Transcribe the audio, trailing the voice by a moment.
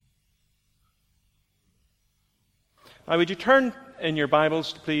Now, would you turn in your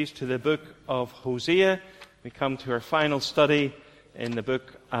Bibles, please, to the book of Hosea? We come to our final study in the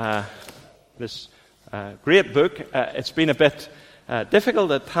book, this great book. It's been a bit difficult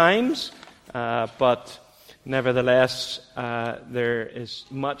at times, but nevertheless, there is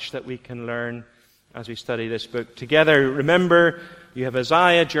much that we can learn as we study this book together. Remember, you have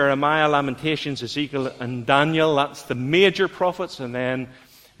Isaiah, Jeremiah, Lamentations, Ezekiel, and Daniel. That's the major prophets. And then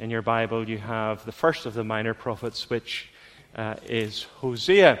in your Bible, you have the first of the minor prophets, which is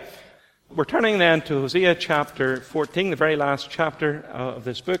Hosea. We're turning then to Hosea chapter 14, the very last chapter of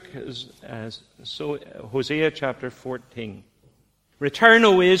this book. Hosea chapter 14. Return,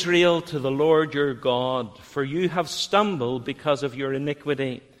 O Israel, to the Lord your God, for you have stumbled because of your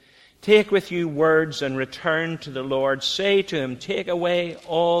iniquity. Take with you words and return to the Lord. Say to him, take away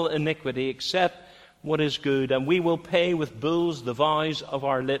all iniquity, except what is good, and we will pay with bulls the vows of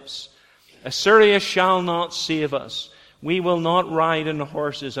our lips. Assyria shall not save us. We will not ride in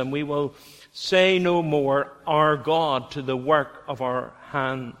horses, and we will say no more, our God, to the work of our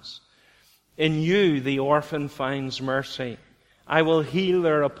hands. In you the orphan finds mercy. I will heal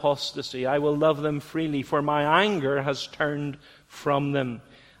their apostasy. I will love them freely, for my anger has turned from them.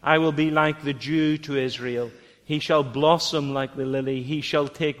 I will be like the dew to Israel. He shall blossom like the lily. He shall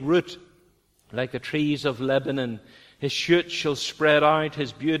take root like the trees of Lebanon. His shoots shall spread out.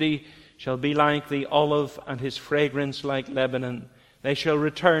 His beauty shall be like the olive, and his fragrance like Lebanon. They shall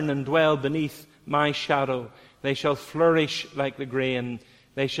return and dwell beneath my shadow. They shall flourish like the grain.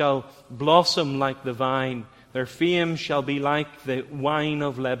 They shall blossom like the vine. Their fame shall be like the wine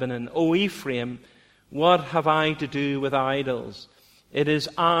of Lebanon. O Ephraim, what have I to do with idols? It is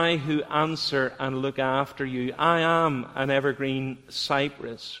I who answer and look after you. I am an evergreen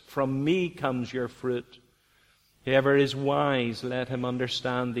cypress. From me comes your fruit. Whoever is wise, let him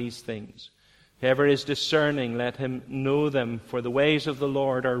understand these things. Whoever is discerning, let him know them. For the ways of the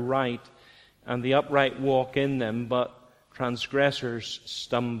Lord are right, and the upright walk in them, but transgressors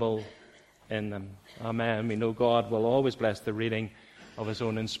stumble in them. Amen. We know God will always bless the reading of his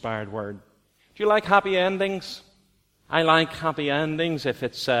own inspired word. Do you like happy endings? I like happy endings. If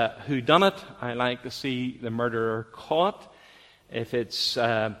it's whodunit, I like to see the murderer caught. If it's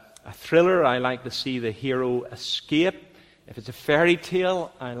a thriller, I like to see the hero escape. If it's a fairy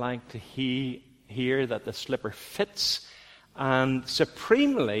tale, I like to hear that the slipper fits. And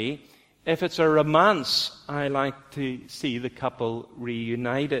supremely, if it's a romance, I like to see the couple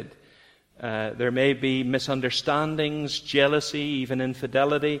reunited. There may be misunderstandings, jealousy, even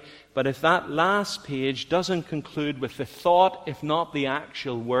infidelity, but if that last page doesn't conclude with the thought, if not the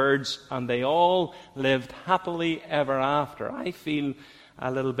actual words, and they all lived happily ever after, I feel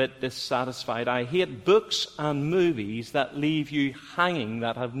a little bit dissatisfied. I hate books and movies that leave you hanging,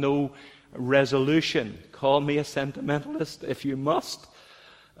 that have no resolution. Call me a sentimentalist if you must.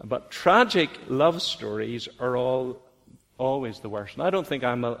 But tragic love stories are always the worst. And I don't think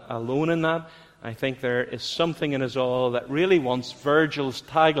I'm alone in that. I think there is something in us all that really wants Virgil's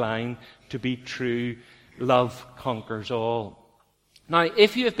tagline to be true: love conquers all. Now,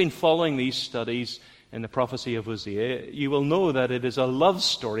 if you have been following these studies in the prophecy of Hosea, you will know that it is a love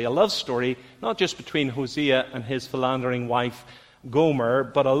story not just between Hosea and his philandering wife Gomer,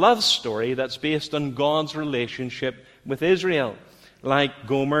 but a love story that's based on God's relationship with Israel. Like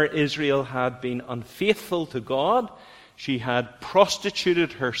Gomer, Israel had been unfaithful to God. She had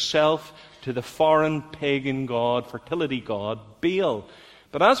prostituted herself to the foreign pagan god, fertility god, Baal.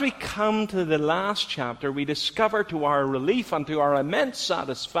 But as we come to the last chapter, we discover to our relief and to our immense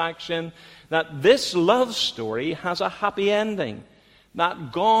satisfaction that this love story has a happy ending,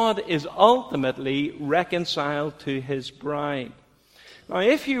 that God is ultimately reconciled to his bride. Now,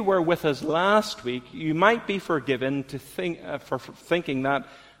 if you were with us last week, you might be forgiven for thinking that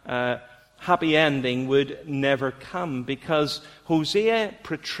happy ending would never come, because Hosea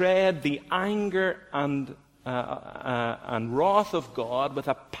portrayed the anger and wrath of God with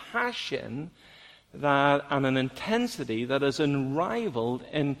a passion and an intensity that is unrivaled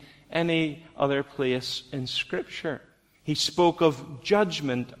in any other place in Scripture. He spoke of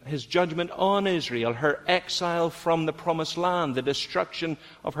judgment, his judgment on Israel, her exile from the promised land, the destruction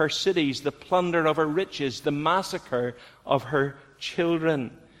of her cities, the plunder of her riches, the massacre of her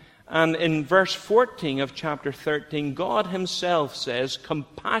children. And in verse 14 of chapter 13, God himself says,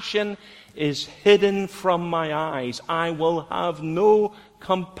 compassion is hidden from my eyes. I will have no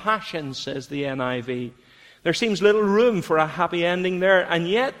compassion, says the NIV. There seems little room for a happy ending there, and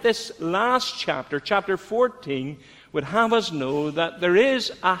yet this last chapter, chapter 14, would have us know that there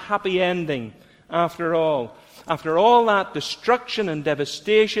is a happy ending after all. After all that destruction and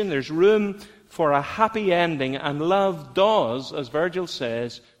devastation, there's room for a happy ending, and love does, as Virgil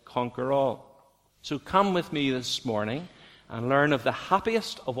says, conquer all. So come with me this morning and learn of the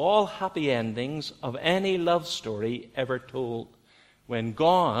happiest of all happy endings of any love story ever told, when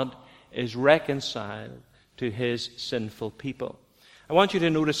God is reconciled to his sinful people. I want you to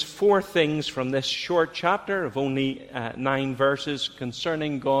notice 4 things from this short chapter of only 9 verses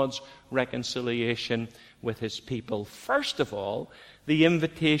concerning God's reconciliation with his people. First of all, the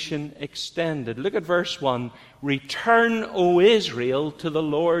invitation extended. Look at verse 1. Return, O Israel, to the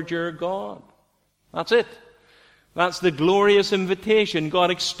Lord your God. That's it. That's the glorious invitation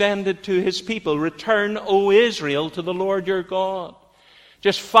God extended to his people. Return, O Israel, to the Lord your God.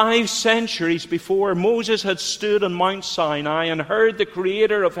 Just 5 centuries before, Moses had stood on Mount Sinai and heard the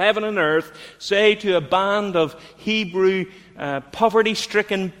Creator of heaven and earth say to a band of Hebrew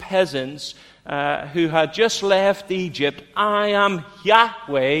poverty-stricken peasants who had just left Egypt, I am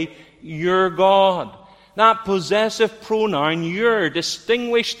Yahweh, your God. That possessive pronoun, your,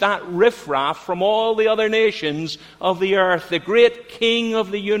 distinguished that riffraff from all the other nations of the earth. The great King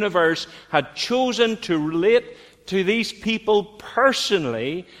of the universe had chosen to relate to these people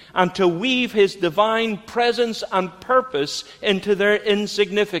personally and to weave his divine presence and purpose into their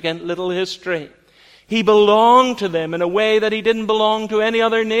insignificant little history. He belonged to them in a way that he didn't belong to any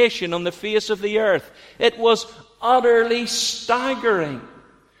other nation on the face of the earth. It was utterly staggering.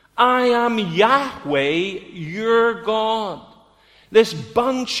 I am Yahweh, your God. This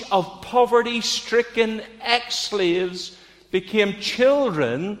bunch of poverty-stricken ex-slaves became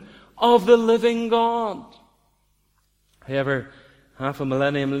children of the living God. However, half a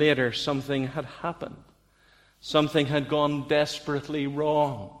millennium later, something had happened. Something had gone desperately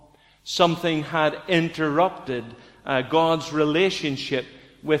wrong. Something had interrupted God's relationship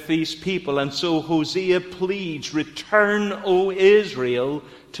with these people. And so Hosea pleads, return, O Israel,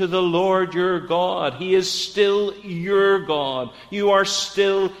 to the Lord your God. He is still your God. You are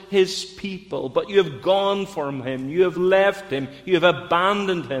still his people. But you have gone from him. You have left him. You have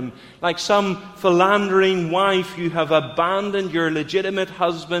abandoned him. Like some philandering wife, you have abandoned your legitimate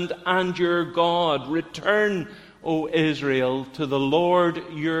husband and your God. Return, O Israel, to the Lord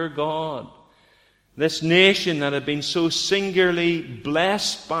your God. This nation that had been so singularly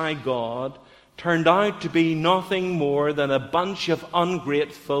blessed by God turned out to be nothing more than a bunch of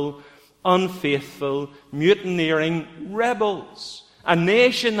ungrateful, unfaithful, mutineering rebels. A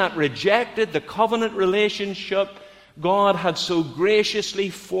nation that rejected the covenant relationship God had so graciously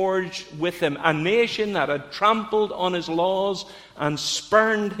forged with him. A nation that had trampled on his laws and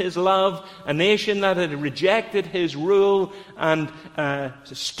spurned his love. A nation that had rejected his rule and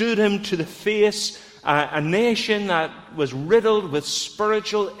stood him to the face. A nation that was riddled with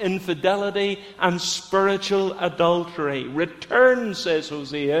spiritual infidelity and spiritual adultery. Return, says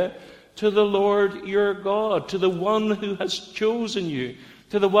Hosea, to the Lord your God, to the one who has chosen you,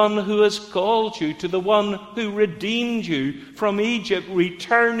 to the one who has called you, to the one who redeemed you from Egypt.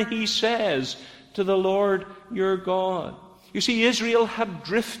 Return, he says, to the Lord your God. You see, Israel had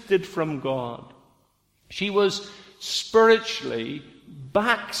drifted from God. She was spiritually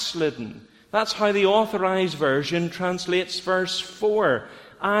backslidden. That's how the Authorized Version translates verse 4.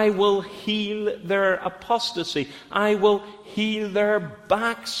 I will heal their apostasy. I will heal their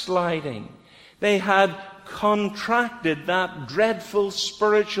backsliding. They had contracted that dreadful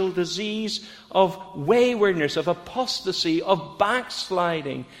spiritual disease of waywardness, of apostasy, of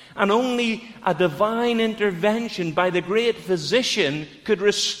backsliding. And only a divine intervention by the great physician could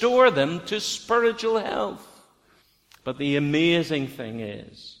restore them to spiritual health. But the amazing thing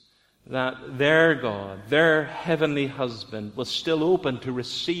is that their God, their heavenly husband, was still open to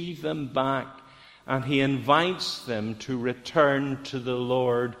receive them back, and he invites them to return to the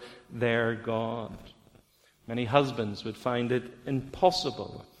Lord their God. Many husbands would find it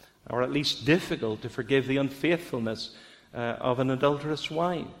impossible, or at least difficult, to forgive the unfaithfulness of an adulterous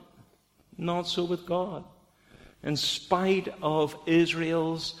wife. Not so with God. In spite of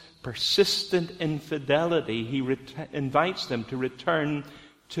Israel's persistent infidelity, he invites them to return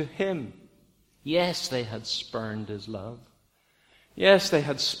to him. Yes, they had spurned his love. Yes, they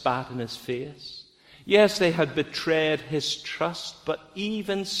had spat in his face. Yes, they had betrayed his trust. But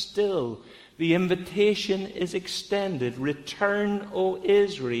even still, the invitation is extended. Return, O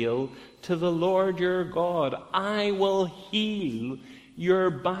Israel, to the Lord your God. I will heal your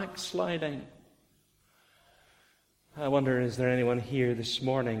backsliding. I wonder, is there anyone here this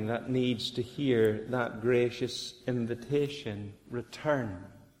morning that needs to hear that gracious invitation? Return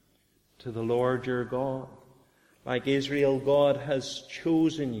to the Lord your God. Like Israel, God has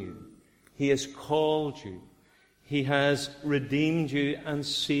chosen you. He has called you. He has redeemed you and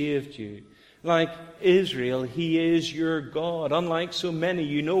saved you. Like Israel, He is your God. Unlike so many,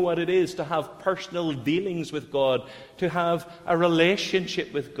 you know what it is to have personal dealings with God, to have a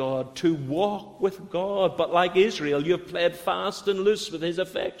relationship with God, to walk with God. But like Israel, you've played fast and loose with His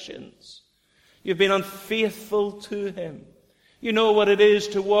affections. You've been unfaithful to Him. You know what it is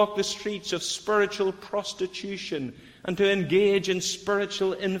to walk the streets of spiritual prostitution and to engage in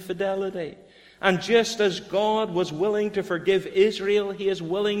spiritual infidelity. And just as God was willing to forgive Israel, He is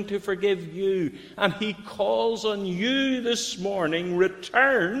willing to forgive you. And He calls on you this morning,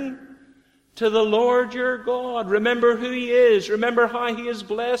 return to the Lord your God. Remember who He is. Remember how He has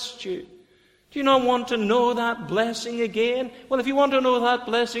blessed you. Do you not want to know that blessing again? Well, if you want to know that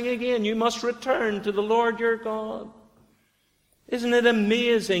blessing again, you must return to the Lord your God. Isn't it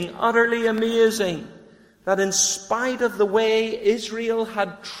amazing, utterly amazing, that in spite of the way Israel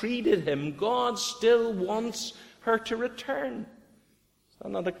had treated Him, God still wants her to return? Is that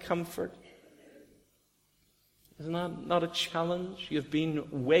not a comfort? Isn't that not a challenge? You've been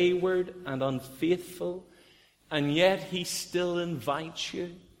wayward and unfaithful, and yet He still invites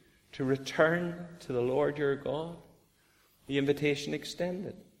you to return to the Lord your God. The invitation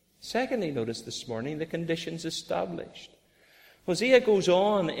extended. Secondly, notice this morning the conditions established. Hosea goes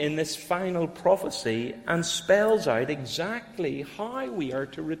on in this final prophecy and spells out exactly how we are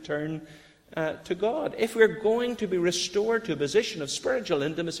to return to God. If we're going to be restored to a position of spiritual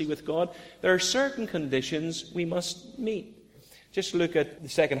intimacy with God, there are certain conditions we must meet. Just look at the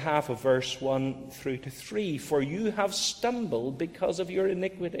second half of verse 1 through to 3. For you have stumbled because of your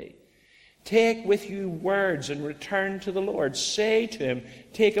iniquity. Take with you words and return to the Lord. Say to Him,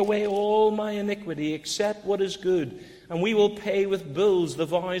 take away all my iniquity, except what is good, and we will pay with bulls the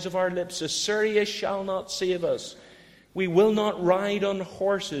vows of our lips. Assyria shall not save us. We will not ride on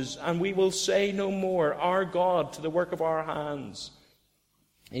horses, and we will say no more, our God, to the work of our hands.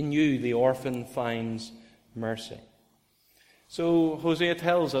 In you the orphan finds mercy. So Hosea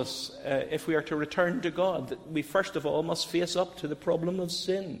tells us, if we are to return to God, that we first of all must face up to the problem of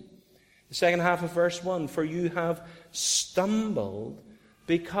sin. The second half of verse 1, for you have stumbled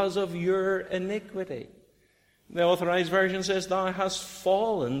because of your iniquity. The Authorized Version says, thou hast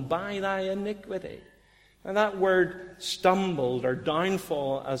fallen by thy iniquity. And that word stumbled, or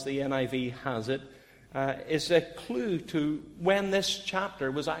downfall as the NIV has it, is a clue to when this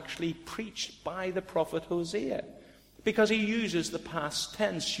chapter was actually preached by the prophet Hosea. Because he uses the past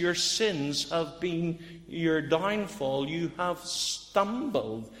tense. Your sins have been your downfall. You have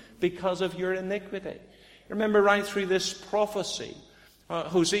stumbled because of your iniquity. Remember, right through this prophecy,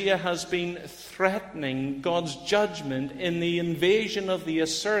 Hosea has been threatening God's judgment in the invasion of the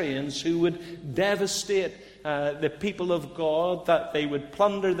Assyrians, who would devastate the people of God, that they would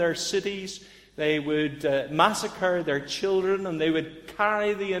plunder their cities, they would massacre their children, and they would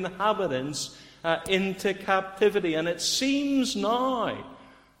carry the inhabitants into captivity. And it seems now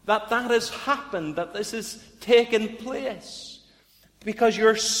that has happened, that this has taken place. Because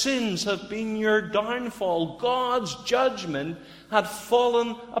your sins have been your downfall. God's judgment had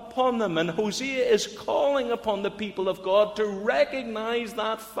fallen upon them. And Hosea is calling upon the people of God to recognize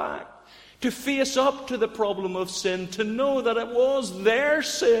that fact, to face up to the problem of sin, to know that it was their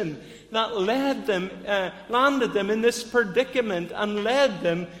sin that landed them in this predicament and led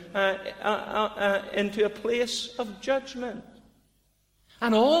them into a place of judgment.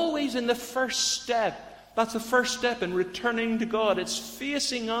 And always in the first step, that's the first step in returning to God. It's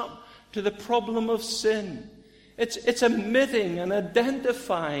facing up to the problem of sin. It's admitting and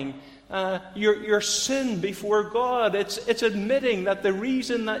identifying your sin before God. It's admitting that the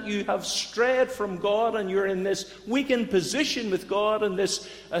reason that you have strayed from God and you're in this weakened position with God and this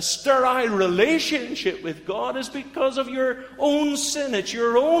sterile relationship with God is because of your own sin. It's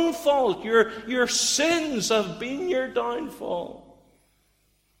your own fault. Your sins have been your downfall.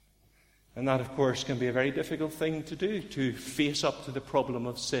 And that, of course, can be a very difficult thing to do, to face up to the problem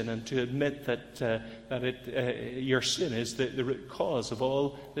of sin and to admit that your sin is the root cause of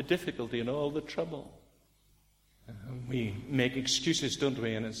all the difficulty and all the trouble. We make excuses, don't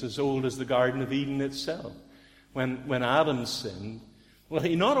we? And it's as old as the Garden of Eden itself. When Adam sinned, well,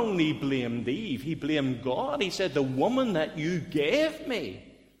 he not only blamed Eve, he blamed God. He said, the woman that you gave me.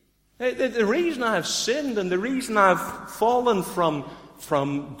 The reason I have sinned and the reason I've fallen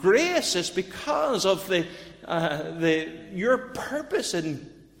from grace is because of your purpose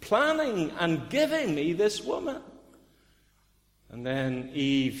in planning and giving me this woman. And then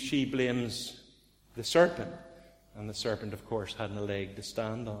Eve, she blames the serpent. And the serpent, of course, hadn't a leg to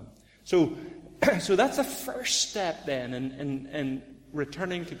stand on. So that's the first step then in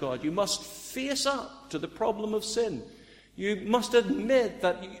returning to God. You must face up to the problem of sin. You must admit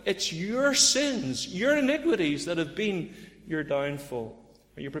that it's your sins, your iniquities that have been your downfall.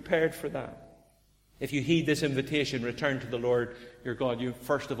 Are you prepared for that? If you heed this invitation, return to the Lord your God, you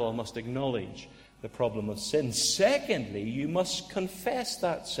first of all must acknowledge the problem of sin. Secondly, you must confess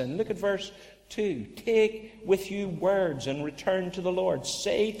that sin. Look at verse 2. Take with you words and return to the Lord.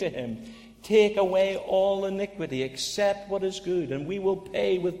 Say to him, take away all iniquity, accept what is good, and we will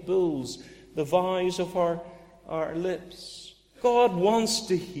pay with bulls the vows of our lips. God wants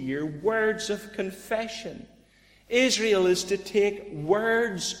to hear words of confession. Israel is to take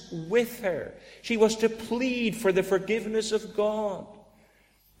words with her. She was to plead for the forgiveness of God.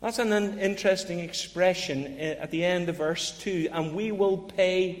 That's an interesting expression at the end of verse 2. And we will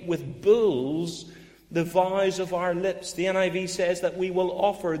pay with bulls the vows of our lips. The NIV says that we will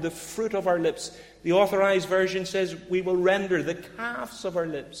offer the fruit of our lips. The Authorized Version says we will render the calves of our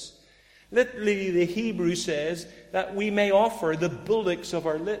lips. Literally, the Hebrew says that we may offer the bullocks of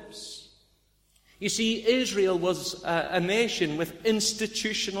our lips. You see, Israel was a nation with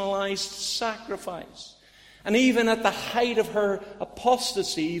institutionalized sacrifice. And even at the height of her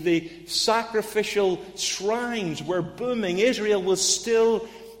apostasy, the sacrificial shrines were booming. Israel was still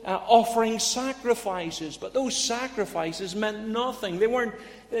offering sacrifices. But those sacrifices meant nothing. They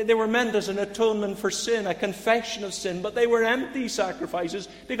were meant as an atonement for sin, a confession of sin. But they were empty sacrifices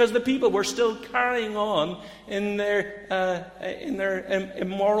because the people were still carrying on in their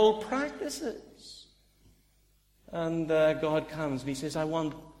immoral practices. And God comes and he says, I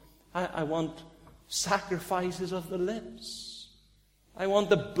want sacrifices of the lips. I want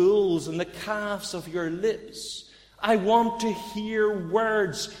the bulls and the calves of your lips. I want to hear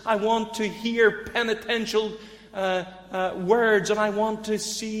words. I want to hear penitential words, and I want to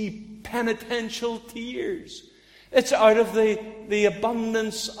see penitential tears. It's out of the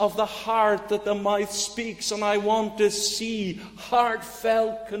abundance of the heart that the mouth speaks, and I want to see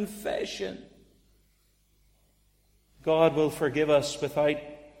heartfelt confession. God will forgive us without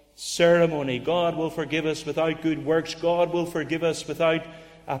ceremony. God will forgive us without good works. God will forgive us without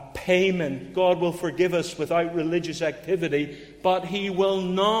a payment. God will forgive us without religious activity. But he will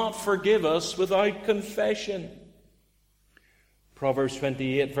not forgive us without confession. Proverbs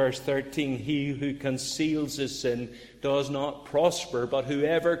 28 verse 13, he who conceals his sin does not prosper, but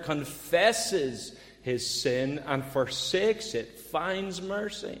whoever confesses his sin and forsakes it finds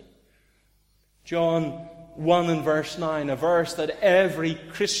mercy. John 1 and verse 9, a verse that every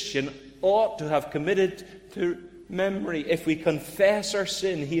Christian ought to have committed to memory. If we confess our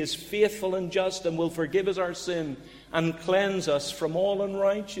sin, he is faithful and just and will forgive us our sin and cleanse us from all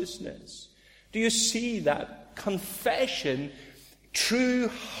unrighteousness. Do you see that? Confession, true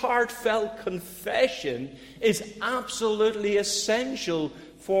heartfelt confession, is absolutely essential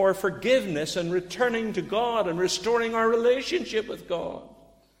for forgiveness and returning to God and restoring our relationship with God.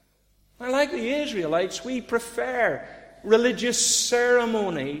 Now, like the Israelites, we prefer religious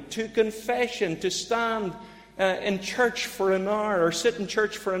ceremony to confession, to stand in church for an hour or sit in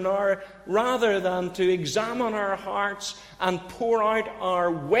church for an hour, rather than to examine our hearts and pour out our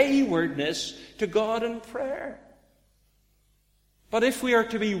waywardness to God in prayer. But if we are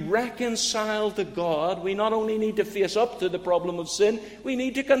to be reconciled to God, we not only need to face up to the problem of sin, we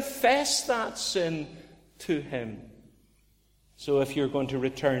need to confess that sin to him. So if you're going to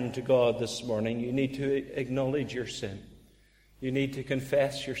return to God this morning, you need to acknowledge your sin. You need to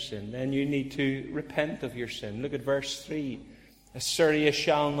confess your sin. Then you need to repent of your sin. Look at verse 3. Assyria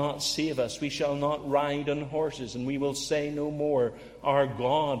shall not save us. We shall not ride on horses, and we will say no more, our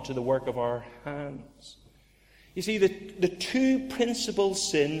God, to the work of our hands. You see, the two principal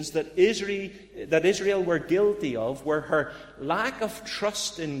sins that Israel were guilty of were her lack of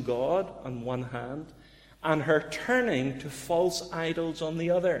trust in God on one hand, and her turning to false idols on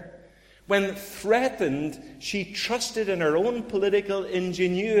the other. When threatened, she trusted in her own political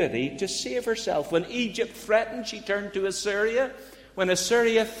ingenuity to save herself. When Egypt threatened, she turned to Assyria. When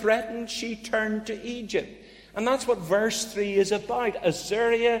Assyria threatened, she turned to Egypt. And that's what verse 3 is about.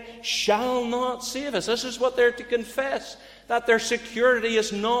 Assyria shall not save us. This is what they're to confess, that their security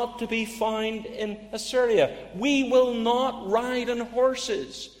is not to be found in Assyria. We will not ride on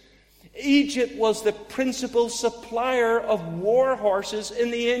horses. Egypt was the principal supplier of war horses in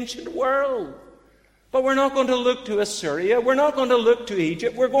the ancient world. But we're not going to look to Assyria. We're not going to look to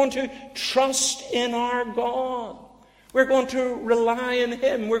Egypt. We're going to trust in our God. We're going to rely on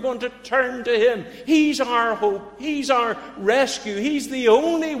him. We're going to turn to him. He's our hope. He's our rescue. He's the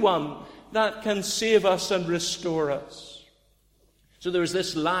only one that can save us and restore us. So there was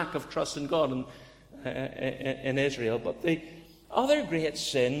this lack of trust in God in Israel. But the other great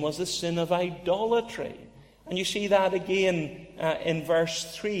sin was the sin of idolatry. And you see that again in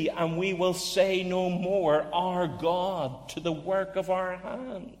verse 3. And we will say no more, our God, to the work of our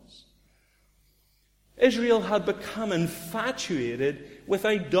hands. Israel had become infatuated with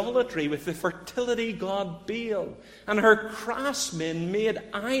idolatry, with the fertility god Baal. And her craftsmen made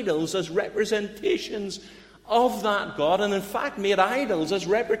idols as representations of that god, and in fact made idols as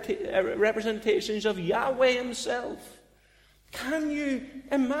representations of Yahweh himself. Can you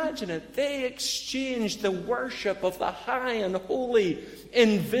imagine it? They exchanged the worship of the high and holy,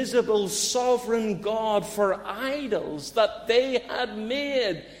 invisible, sovereign God for idols that they had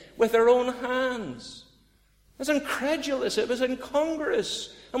made with their own hands. It was incredulous. It was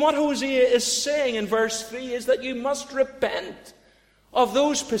incongruous. And what Hosea is saying in verse 3 is that you must repent of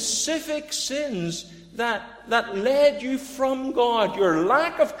those specific sins that led you from God, your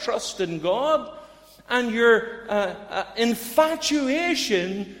lack of trust in God, and your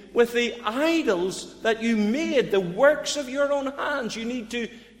infatuation with the idols that you made, the works of your own hands. You need to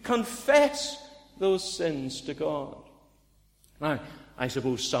confess those sins to God. Now, I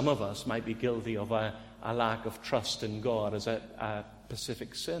suppose some of us might be guilty of a lack of trust in God as a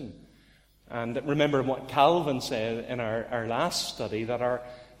specific sin. And remember what Calvin said in our last study, that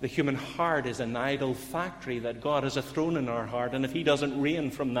the human heart is an idol factory, that God has a throne in our heart, and if he doesn't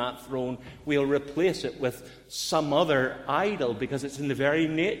reign from that throne, we'll replace it with some other idol, because it's in the very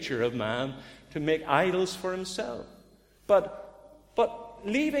nature of man to make idols for himself. But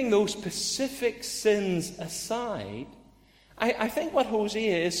leaving those specific sins aside, I think what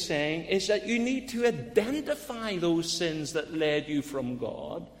Hosea is saying is that you need to identify those sins that led you from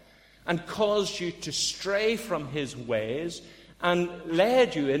God and caused you to stray from his ways and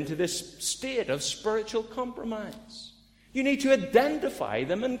led you into this state of spiritual compromise. You need to identify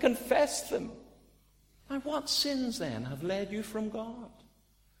them and confess them. Now, what sins then have led you from God?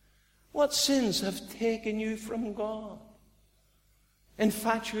 What sins have taken you from God?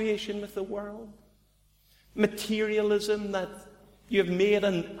 Infatuation with the world? Materialism, that you've made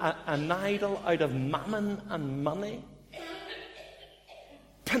an idol out of mammon and money?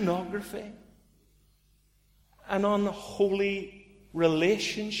 Pornography? An unholy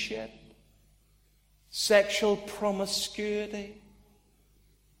relationship? Sexual promiscuity?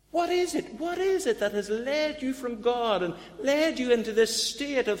 What is it? What is it that has led you from God and led you into this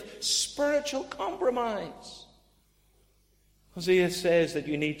state of spiritual compromise? Hosea says that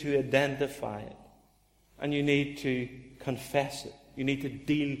you need to identify it. And you need to confess it. You need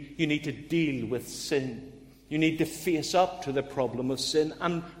to deal with sin. You need to face up to the problem of sin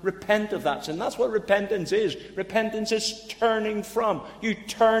and repent of that sin. That's what repentance is. Repentance is turning from. You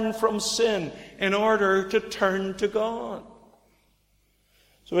turn from sin in order to turn to God.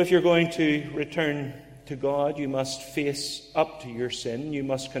 So if you're going to return to God, you must face up to your sin. You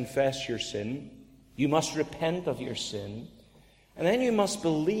must confess your sin. You must repent of your sin. And then you must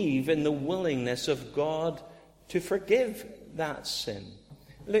believe in the willingness of God to forgive that sin.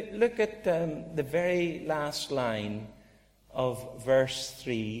 Look at the very last line of verse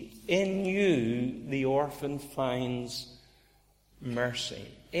 3. In you the orphan finds mercy.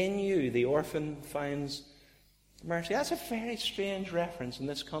 In you the orphan finds mercy. That's a very strange reference in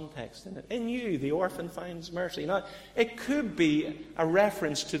this context, isn't it? In you the orphan finds mercy. Now, it could be a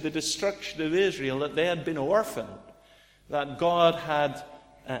reference to the destruction of Israel, that they had been orphaned, that God had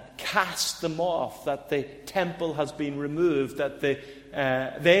cast them off, that the temple has been removed, that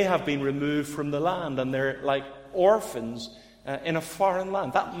they have been removed from the land, and they're like orphans in a foreign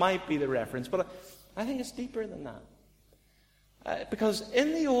land. That might be the reference, but I think it's deeper than that. Because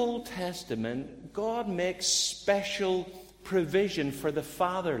in the Old Testament, God makes special provision for the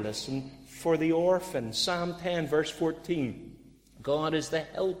fatherless and for the orphan. Psalm 10, verse 14. God is the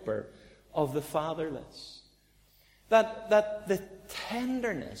helper of the fatherless. That the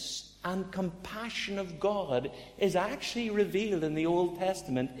tenderness and compassion of God is actually revealed in the Old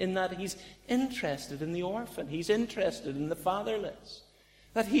Testament, in that he's interested in the orphan. He's interested in the fatherless.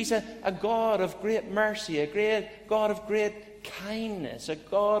 That he's a God of great mercy, a great God of great kindness, a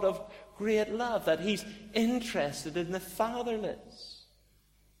God of great love, that he's interested in the fatherless.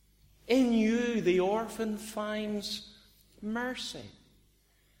 In you, the orphan finds mercy.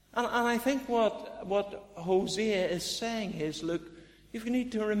 And I think what Hosea is saying is, look, you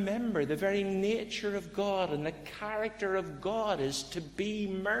need to remember the very nature of God and the character of God is to be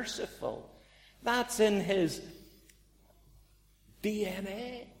merciful. That's in his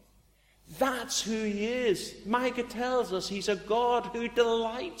DNA. That's who he is. Micah tells us he's a God who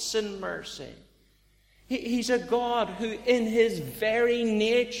delights in mercy. He's a God who in his very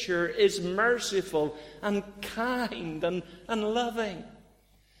nature is merciful and kind and loving.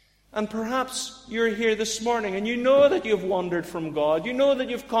 And perhaps you're here this morning and you know that you've wandered from God. You know that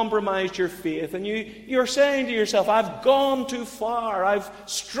you've compromised your faith. And you're saying to yourself, I've gone too far. I've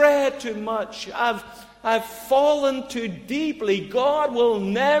strayed too much. I've fallen too deeply. God will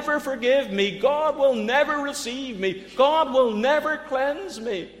never forgive me. God will never receive me. God will never cleanse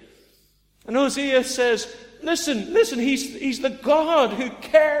me. And Hosea says, listen, he's the God who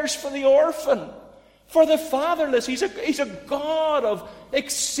cares for the orphan, for the fatherless. He's a God of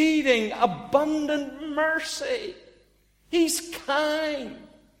exceeding abundant mercy. He's kind.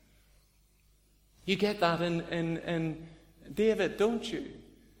 You get that in David, don't you?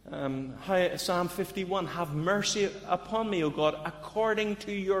 Psalm 51, have mercy upon me, O God, according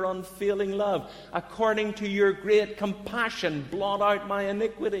to your unfailing love, according to your great compassion, blot out my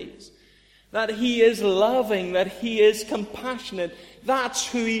iniquities. That he is loving, that he is compassionate. That's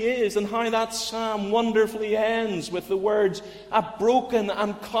who he is, and how that psalm wonderfully ends with the words, a broken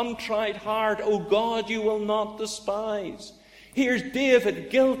and contrite heart, O God, you will not despise. Here's David,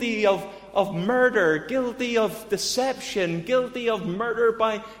 guilty of murder, guilty of deception, guilty of murder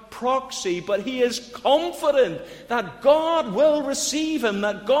by proxy, but he is confident that God will receive him,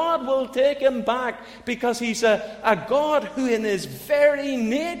 that God will take him back, because he's a God who in his very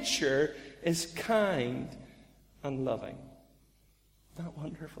nature is kind and loving. Isn't that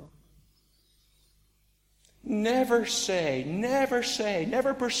wonderful? Never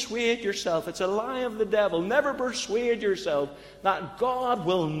persuade yourself. It's a lie of the devil. Never persuade yourself that God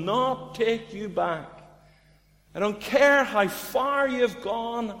will not take you back. I don't care how far you've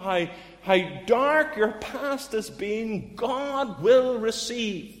gone, how dark your past has been, God will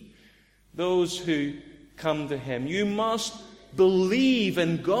receive those who come to him. You must believe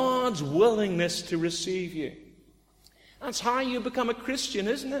in God's willingness to receive you. That's how you become a Christian,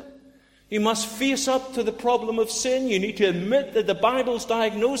 isn't it? You must face up to the problem of sin. You need to admit that the Bible's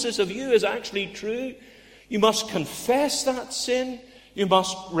diagnosis of you is actually true. You must confess that sin. You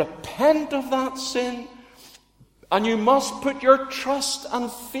must repent of that sin. And you must put your trust and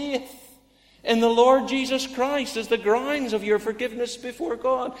faith in the Lord Jesus Christ as the grounds of your forgiveness before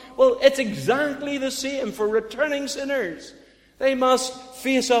God. Well, it's exactly the same for returning sinners. They must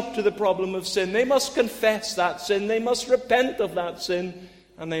face up to the problem of sin. They must confess that sin. They must repent of that sin.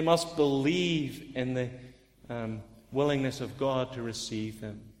 And they must believe in the willingness of God to receive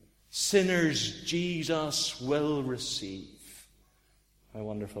them. Sinners, Jesus will receive. How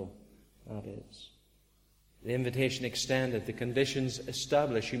wonderful that is. The invitation extended, the conditions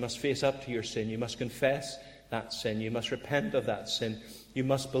established. You must face up to your sin. You must confess that sin. You must repent of that sin. You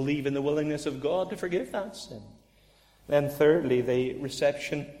must believe in the willingness of God to forgive that sin. Then thirdly, the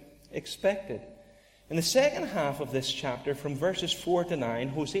reception expected. In the second half of this chapter, from verses 4 to 9,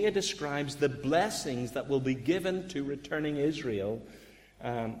 Hosea describes the blessings that will be given to returning Israel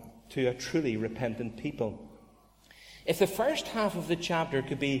to a truly repentant people. If the first half of the chapter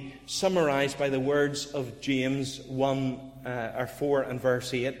could be summarized by the words of James 4 and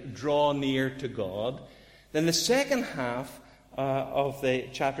verse 8, draw near to God, then the second half of the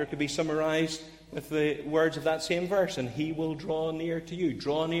chapter could be summarized with the words of that same verse, and he will draw near to you.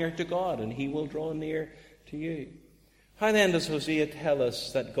 Draw near to God, and he will draw near to you. How then does Hosea tell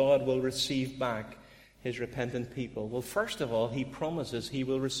us that God will receive back his repentant people? Well, first of all, he promises he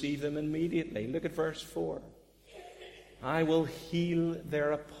will receive them immediately. Look at verse 4. I will heal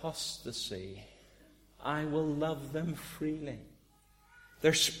their apostasy. I will love them freely.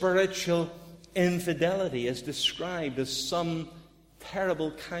 Their spiritual infidelity is described as some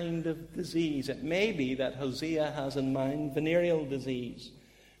terrible kind of disease. It may be that Hosea has in mind venereal disease.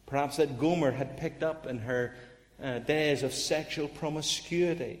 Perhaps that Gomer had picked up in her days of sexual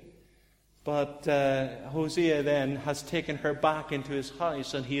promiscuity. But Hosea then has taken her back into his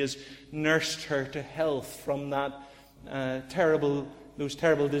house, and he has nursed her to health from that those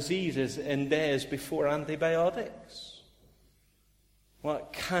terrible diseases in days before antibiotics.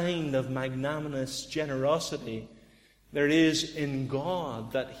 What kind of magnanimous generosity there is in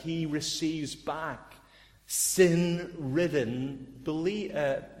God that he receives back sin-ridden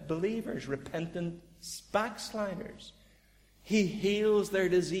believers, repentant backsliders. He heals their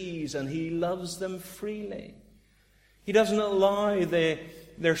disease and he loves them freely. He doesn't allow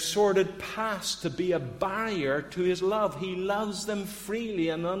their sordid past to be a barrier to his love. He loves them freely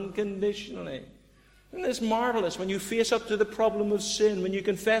and unconditionally. Isn't this marvelous? When you face up to the problem of sin, when you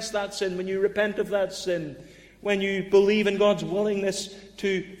confess that sin, when you repent of that sin, when you believe in God's willingness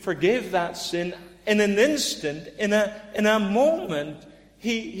to forgive that sin, in an instant, in a moment,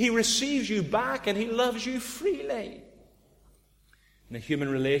 He receives you back and He loves you freely. In a human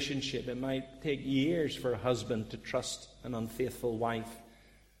relationship, it might take years for a husband to trust an unfaithful wife.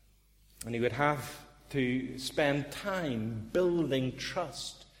 And he would have to spend time building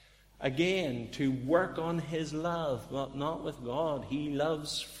trust again, to work on his love, but not with God. He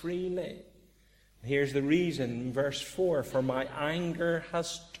loves freely. Here's the reason, verse 4, for my anger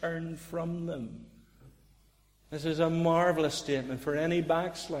has turned from them. This is a marvelous statement for any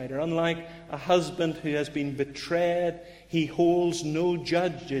backslider. Unlike a husband who has been betrayed, he holds no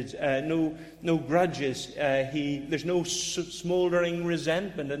grudges. There's no smoldering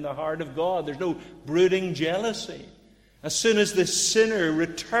resentment in the heart of God. There's no brooding jealousy. As soon as the sinner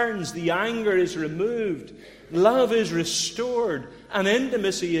returns, the anger is removed, love is restored, and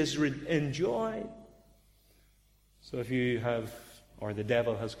intimacy is enjoyed. So if you have, or the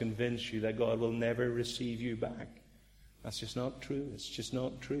devil has convinced you that God will never receive you back, that's just not true. It's just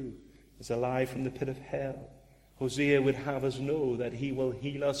not true. It's a lie from the pit of hell. Hosea would have us know that he will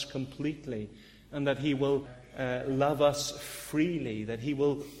heal us completely, and that he will love us freely, that he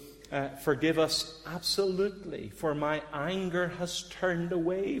will forgive us absolutely, for my anger has turned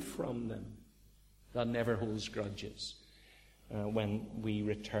away from them. God never holds grudges when we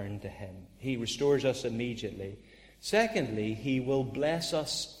return to him. He restores us immediately. Secondly, he will bless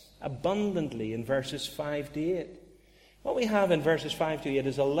us abundantly in verses 5 to 8. What we have in verses 5 to 8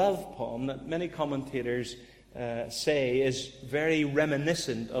 is a love poem that many commentators say is very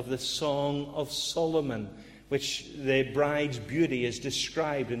reminiscent of the Song of Solomon, which the bride's beauty is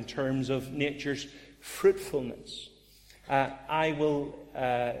described in terms of nature's fruitfulness.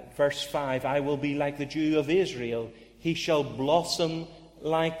 Verse 5, I will be like the dew of Israel. He shall blossom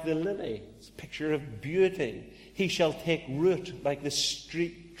like the lily. It's a picture of beauty. He shall take root like the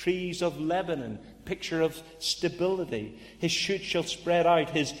trees of Lebanon. Picture of stability. His shoot shall spread out.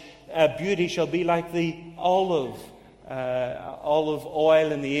 His beauty shall be like the olive. Olive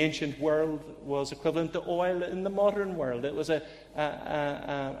oil in the ancient world was equivalent to oil in the modern world. It was a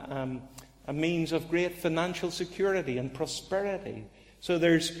means of great financial security and prosperity. So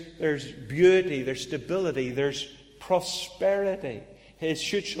there's beauty, there's stability, there's prosperity. His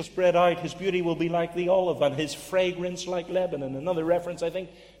shoot shall spread out, his beauty will be like the olive, and his fragrance like Lebanon. Another reference, I think,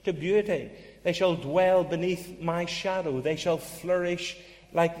 to beauty. They shall dwell beneath my shadow. They shall flourish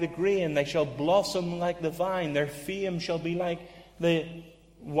like the grain. They shall blossom like the vine. Their fame shall be like the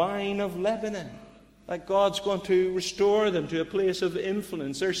wine of Lebanon. Like God's going to restore them to a place of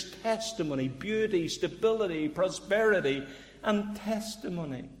influence. There's testimony, beauty, stability, prosperity, and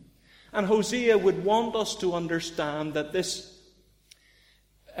testimony. And Hosea would want us to understand that this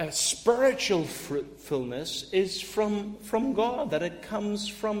spiritual fruitfulness is from God, that it comes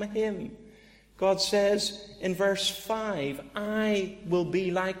from him. God says in verse 5, I will be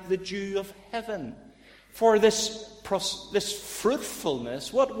like the dew of heaven. For this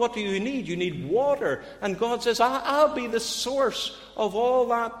fruitfulness, what do you need? You need water. And God says, I'll be the source of all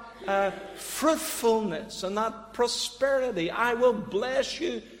that fruitfulness and that prosperity. I will bless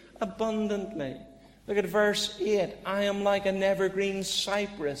you abundantly. Look at verse 8. I am like an evergreen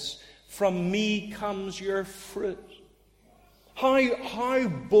cypress. From me comes your fruit. How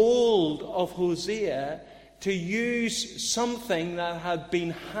bold of Hosea to use something that had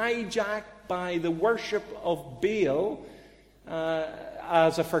been hijacked by the worship of Baal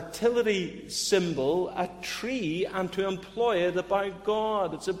as a fertility symbol, a tree, and to employ it about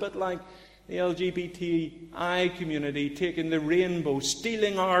God. It's a bit like the LGBTI community taking the rainbow,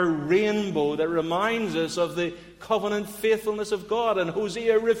 stealing our rainbow that reminds us of the covenant faithfulness of God. And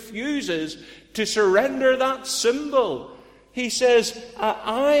Hosea refuses to surrender that symbol. He says,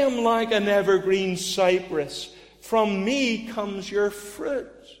 I am like an evergreen cypress. From me comes your fruit.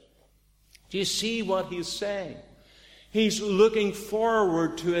 Do you see what he's saying? He's looking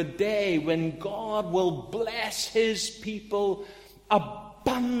forward to a day when God will bless his people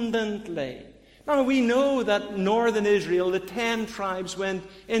abundantly. Now we know that northern Israel, the 10 tribes, went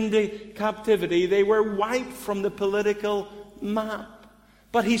into captivity. They were wiped from the political map.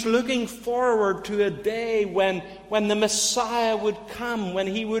 But he's looking forward to a day when the Messiah would come, when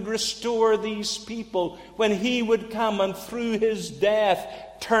he would restore these people, when he would come and through his death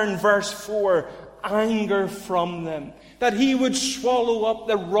turn, verse 4, anger from them. That he would swallow up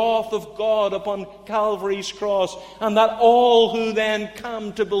the wrath of God upon Calvary's cross, and that all who then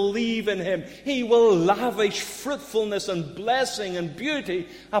come to believe in him, he will lavish fruitfulness and blessing and beauty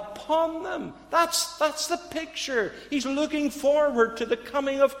upon them. That's the picture. He's looking forward to the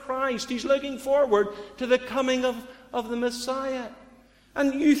coming of Christ. He's looking forward to the coming of the Messiah.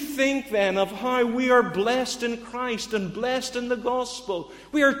 And you think then of how we are blessed in Christ and blessed in the gospel.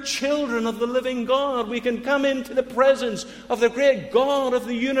 We are children of the living God. We can come into the presence of the great God of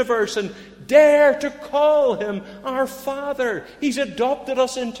the universe and dare to call him our Father. He's adopted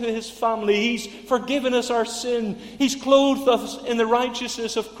us into his family. He's forgiven us our sin. He's clothed us in the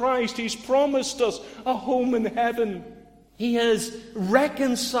righteousness of Christ. He's promised us a home in heaven. He has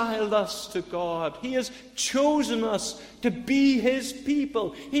reconciled us to God. He has chosen us to be his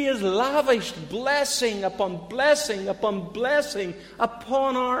people. He has lavished blessing upon blessing upon blessing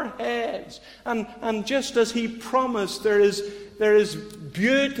upon our heads. And just as he promised, there is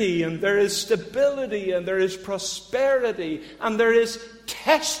beauty, and there is stability, and there is prosperity, and there is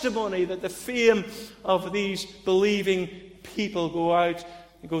testimony that the fame of these believing people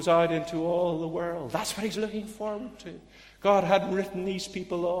goes out into all the world. That's what he's looking forward to. God hadn't written these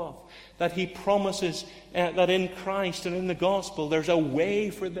people off. That he promises that in Christ and in the gospel there's a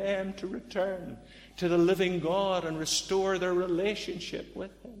way for them to return to the living God and restore their relationship with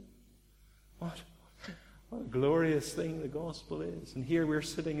him. What a glorious thing the gospel is. And here we're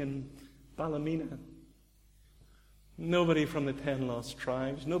sitting in Ballymena. Nobody from the 10 lost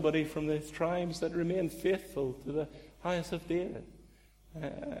tribes. Nobody from the tribes that remain faithful to the house of David.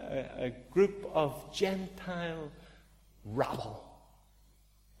 A group of Gentile rabble.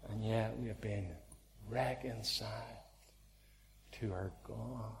 And yet we have been reconciled to our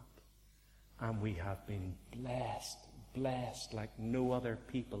God. And we have been blessed like no other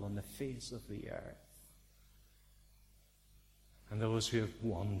people on the face of the earth. And those who have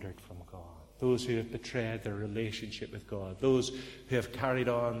wandered from God, those who have betrayed their relationship with God, those who have carried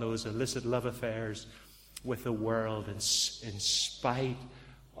on those illicit love affairs with the world in spite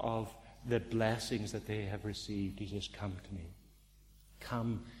of the blessings that they have received, he says, come to me.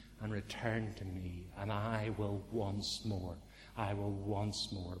 Come and return to me, and I will once more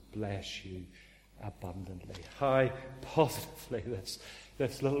bless you abundantly. How positively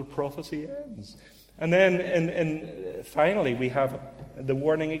this little prophecy ends. And then finally we have the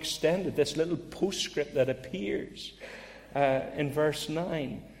warning extended, this little postscript that appears in verse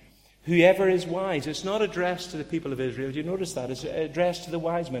 9. Whoever is wise, it's not addressed to the people of Israel. Do you notice that? It's addressed to the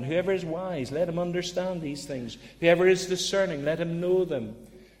wise men. Whoever is wise, let him understand these things. Whoever is discerning, let him know them.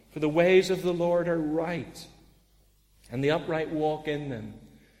 For the ways of the Lord are right, and the upright walk in them,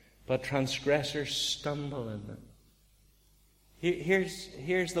 but transgressors stumble in them.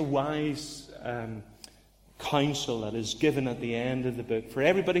 Here's the wise counsel that is given at the end of the book. For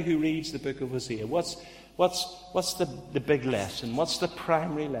everybody who reads the book of Hosea, what's the big lesson? What's the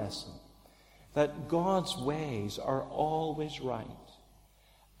primary lesson? That God's ways are always right.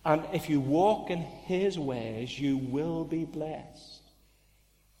 And if you walk in his ways, you will be blessed.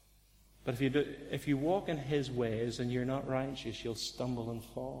 But if you walk in his ways and you're not righteous, you'll stumble and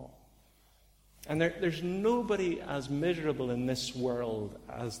fall. And there's nobody as miserable in this world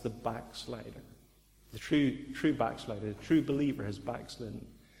as the backslider. The true backslider, the true believer has backslidden.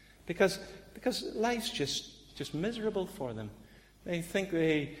 Because life's just miserable for them. They think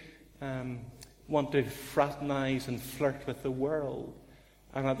they want to fraternize and flirt with the world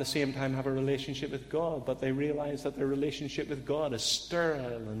and at the same time have a relationship with God, but they realize that their relationship with God is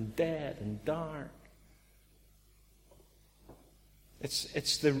sterile and dead and dark.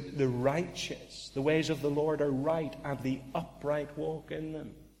 It's the righteous. The ways of the Lord are right, and the upright walk in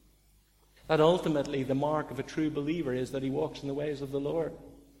them. That ultimately the mark of a true believer is that he walks in the ways of the Lord.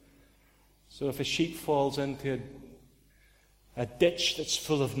 So if a sheep falls into a ditch that's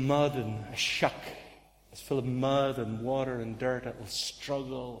full of mud and a shuck, it's full of mud and water and dirt, it will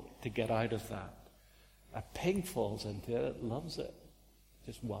struggle to get out of that. A pig falls into it, it loves it,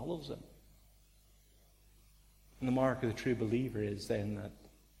 just wallows in it. And the mark of the true believer is then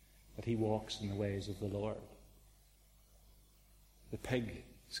that he walks in the ways of the Lord. The pig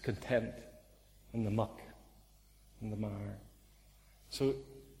is content in the muck, in the mire. So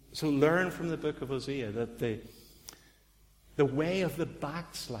learn from the book of Hosea that the way of the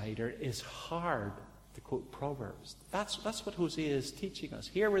backslider is hard, to quote Proverbs. That's what Hosea is teaching us.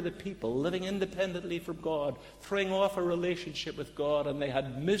 Here were the people living independently from God, throwing off a relationship with God, and they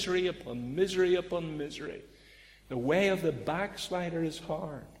had misery upon misery upon misery. The way of the backslider is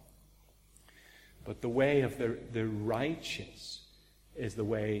hard. But the way of the righteous is the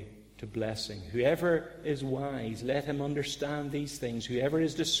way to blessing. Whoever is wise, let him understand these things. Whoever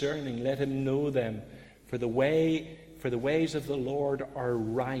is discerning, let him know them. For the ways of the Lord are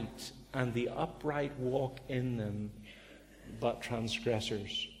right, and the upright walk in them, but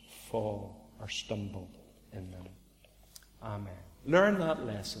transgressors fall or stumble in them. Amen. Learn that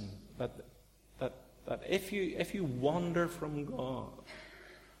lesson, that if you wander from God,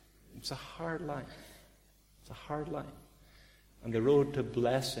 it's a hard life. It's a hard life. And the road to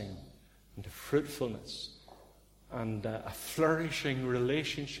blessing and to fruitfulness and a flourishing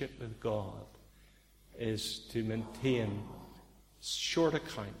relationship with God is to maintain short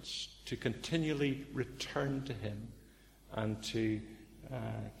accounts, to continually return to him, and to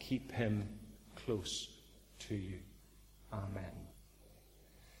keep him close to you. Amen.